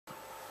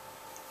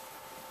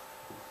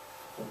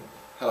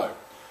Hello,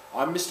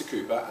 I'm Mr.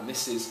 Cooper and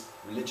this is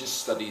Religious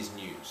Studies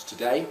News.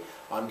 Today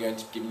I'm going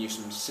to give you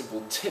some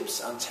simple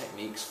tips and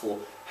techniques for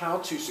how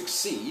to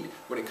succeed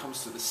when it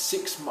comes to the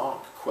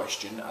 6-mark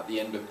question at the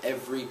end of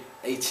every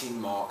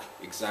 18-mark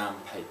exam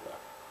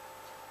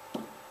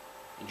paper.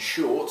 In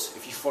short,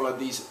 if you follow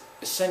these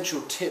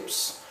essential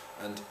tips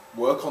and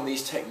work on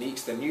these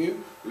techniques, then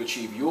you will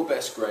achieve your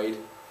best grade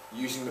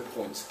using the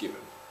points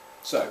given.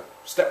 So,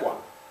 step 1.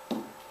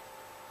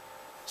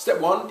 Step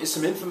 1 is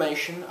some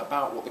information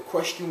about what the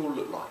question will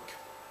look like.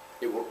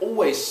 It will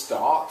always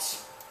start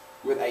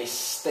with a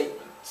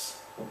statement.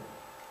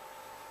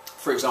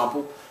 For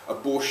example,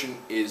 abortion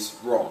is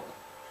wrong.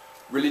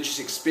 Religious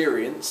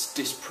experience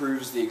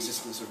disproves the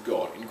existence of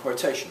God, in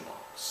quotation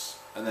marks.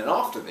 And then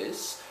after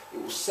this,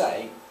 it will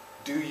say,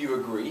 do you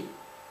agree?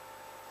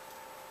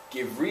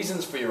 Give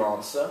reasons for your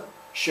answer,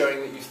 showing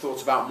that you've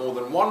thought about more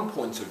than one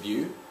point of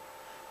view.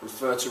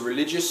 Refer to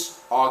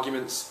religious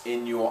arguments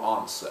in your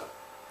answer.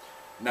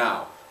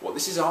 Now, what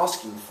this is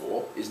asking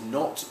for is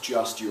not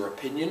just your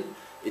opinion,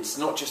 it's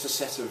not just a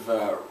set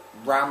of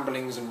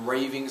ramblings and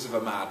ravings of a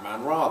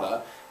madman,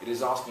 rather it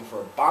is asking for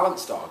a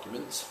balanced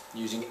argument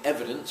using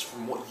evidence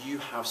from what you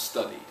have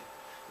studied.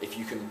 If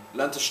you can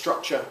learn to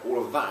structure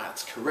all of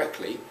that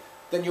correctly,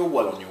 then you're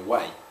well on your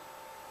way.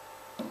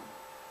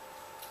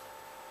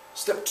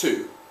 Step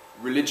 2,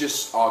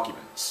 religious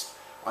arguments.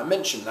 I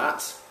mentioned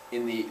that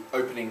in the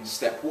opening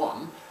step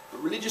 1,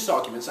 but religious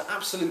arguments are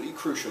absolutely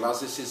crucial as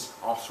this is,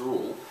 after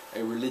all,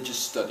 a religious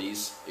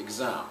studies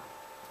exam.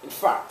 In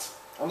fact,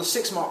 on the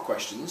 6-mark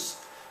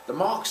questions, the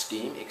mark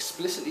scheme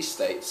explicitly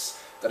states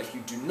that if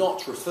you do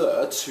not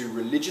refer to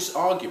religious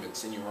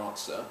arguments in your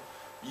answer,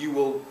 you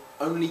will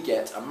only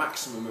get a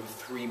maximum of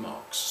 3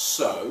 marks.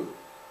 So,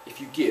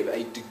 if you give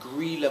a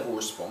degree level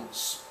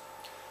response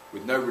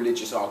with no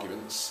religious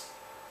arguments,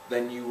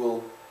 then you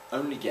will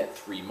only get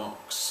 3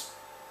 marks.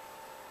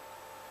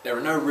 There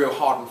are no real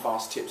hard and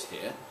fast tips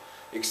here,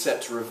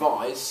 except to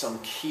revise some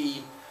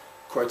key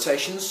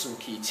quotations, some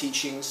key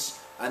teachings,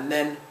 and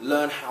then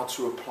learn how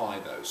to apply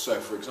those. So,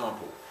 for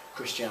example,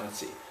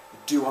 Christianity,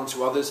 do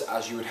unto others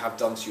as you would have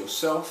done to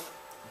yourself.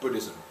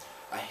 Buddhism,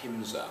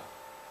 ahimsa,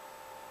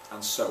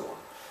 and so on.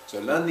 So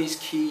learn these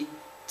key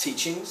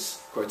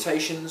teachings,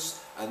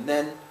 quotations, and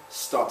then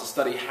start to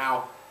study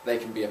how they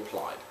can be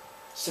applied.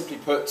 Simply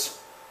put,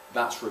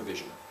 that's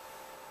revision.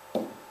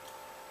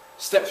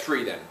 Step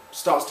 3 then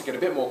starts to get a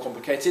bit more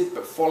complicated,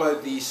 but follow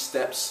these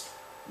steps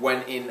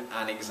when in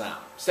an exam.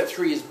 Step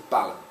 3 is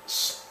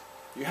balance.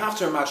 You have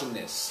to imagine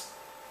this.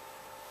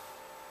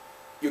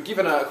 You're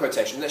given a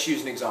quotation, let's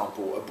use an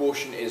example,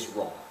 abortion is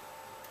wrong.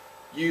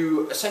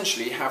 You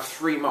essentially have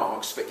 3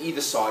 marks for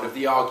either side of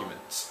the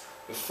argument.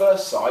 The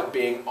first side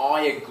being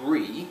I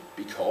agree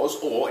because,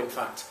 or in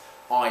fact,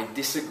 I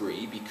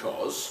disagree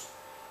because.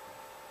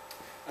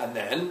 And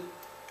then,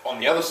 on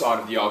the other side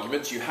of the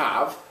argument, you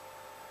have,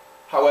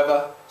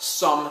 however,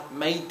 some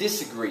may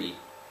disagree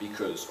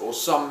because, or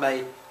some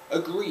may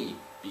agree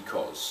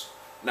because.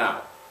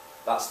 Now,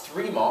 that's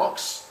 3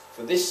 marks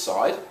for this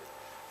side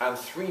and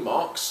 3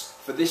 marks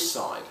for this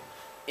side.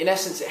 In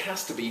essence, it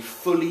has to be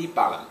fully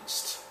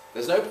balanced.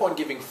 There's no point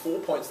giving 4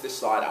 points this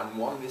side and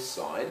 1 this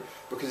side,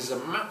 because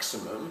there's a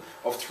maximum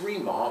of 3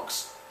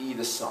 marks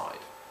either side.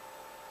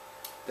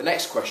 The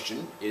next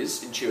question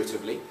is,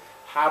 intuitively,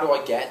 how do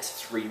I get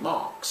 3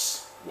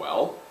 marks?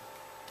 Well,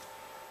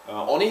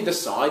 on either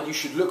side, you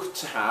should look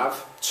to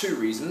have 2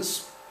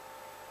 reasons,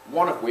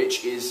 one of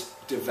which is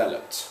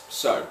developed.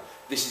 So,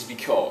 this is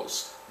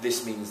because,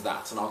 this means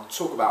that, and I'll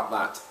talk about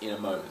that in a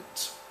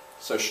moment.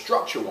 So,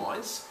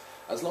 structure-wise,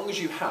 as long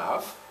as you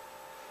have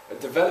a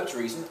developed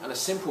reason and a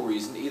simple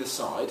reason either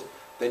side,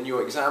 then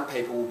your exam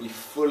paper will be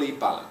fully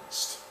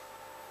balanced.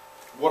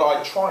 What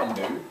I try and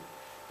do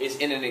is,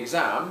 in an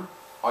exam,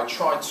 I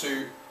try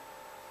to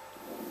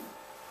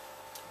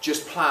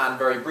just plan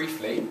very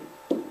briefly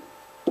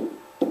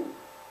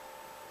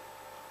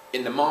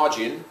in the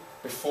margin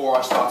before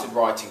I started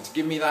writing, to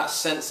give me that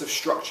sense of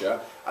structure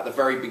at the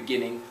very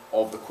beginning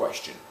of the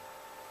question.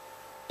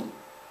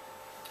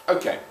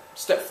 Okay,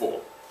 step 4.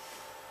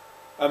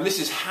 This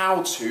is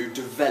how to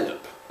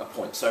develop a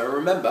point. So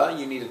remember,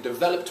 you need a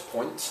developed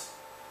point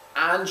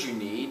and you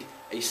need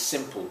a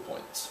simple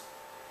point.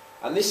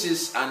 And this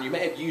is, and you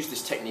may have used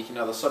this technique in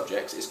other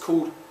subjects, it's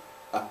called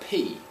a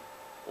P,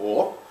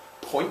 or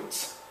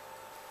point,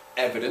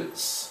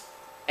 evidence,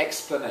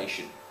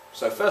 explanation.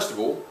 So first of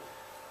all,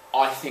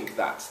 I think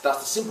that. That's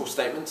the simple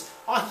statement.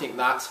 I think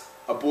that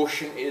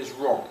abortion is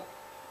wrong.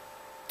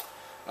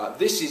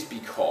 This is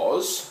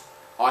because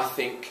I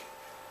think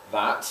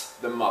that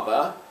the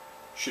mother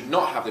should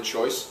not have the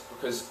choice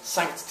because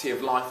sanctity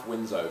of life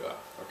wins over.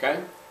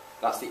 Okay?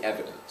 That's the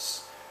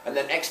evidence. And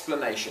then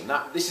explanation.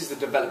 This is the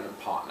development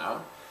part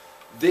now.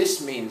 This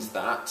means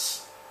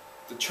that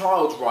the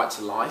child's right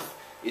to life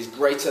is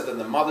greater than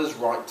the mother's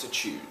right to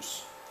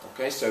choose.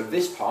 Okay? So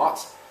this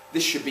part,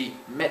 this should be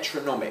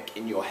metronomic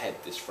in your head,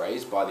 this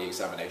phrase, by the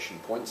examination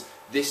points.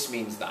 this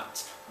means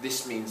that,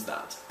 this means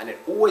that. And it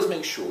always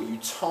makes sure you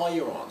tie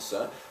your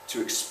answer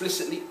to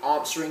explicitly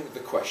answering the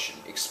question,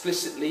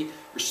 explicitly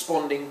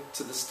responding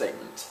to the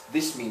statement.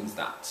 This means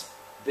that,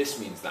 this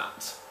means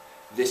that,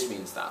 this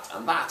means that.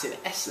 And that, in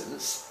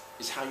essence,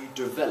 is how you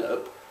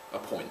develop a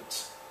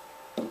point.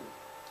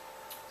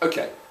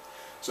 Okay,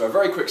 so a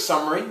very quick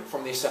summary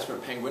from the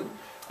assessment penguin.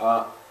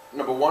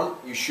 Number one,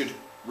 you should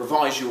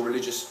revise your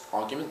religious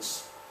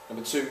arguments.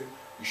 Number two,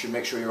 you should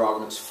make sure your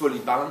argument's fully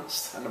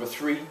balanced. And number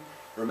three,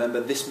 remember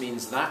this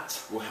means that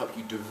will help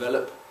you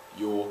develop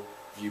your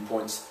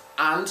viewpoints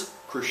and,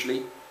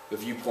 crucially, the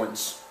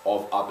viewpoints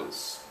of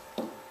others.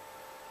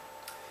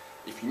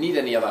 If you need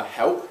any other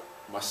help,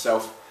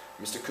 myself,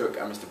 Mr. Cook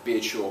and Mr.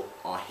 Beardshaw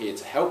are here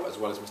to help, as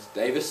well as Mr.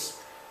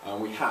 Davis.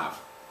 We have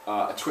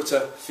a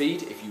Twitter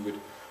feed if you would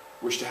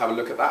wish to have a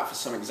look at that for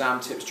some exam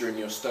tips during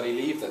your study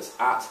leave. That's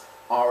at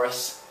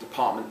RS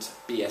Department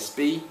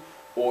BSB,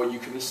 or you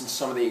can listen to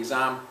some of the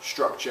exam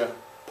structure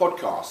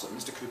podcasts at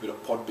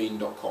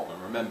mrcooper.podbean.com.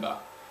 And remember,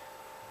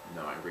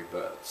 no angry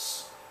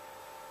birds.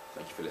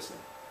 Thank you for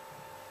listening.